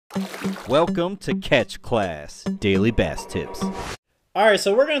Welcome to Catch Class Daily Bass Tips. All right,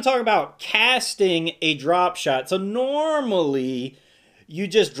 so we're going to talk about casting a drop shot. So normally you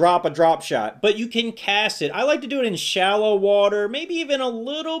just drop a drop shot, but you can cast it. I like to do it in shallow water, maybe even a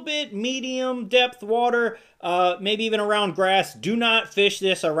little bit medium depth water, maybe even around grass. Do not fish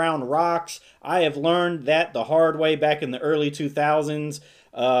this around rocks. I have learned that the hard way back in the early 2000s.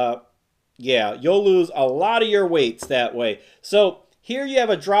 Yeah, you'll lose a lot of your weights that way. So here you have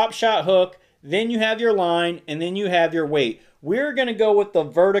a drop shot hook, then you have your line, and then you have your weight. We're going to go with the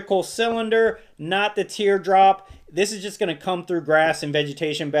vertical cylinder, not the teardrop. This is just going to come through grass and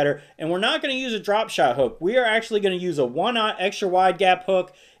vegetation better. And we're not going to use a drop shot hook. We are actually going to use a 1/0 extra wide gap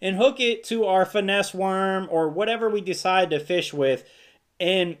hook and hook it to our finesse worm or whatever we decide to fish with.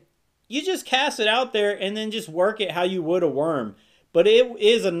 And you just cast it out there and then just work it how you would a worm. But it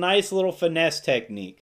is a nice little finesse technique.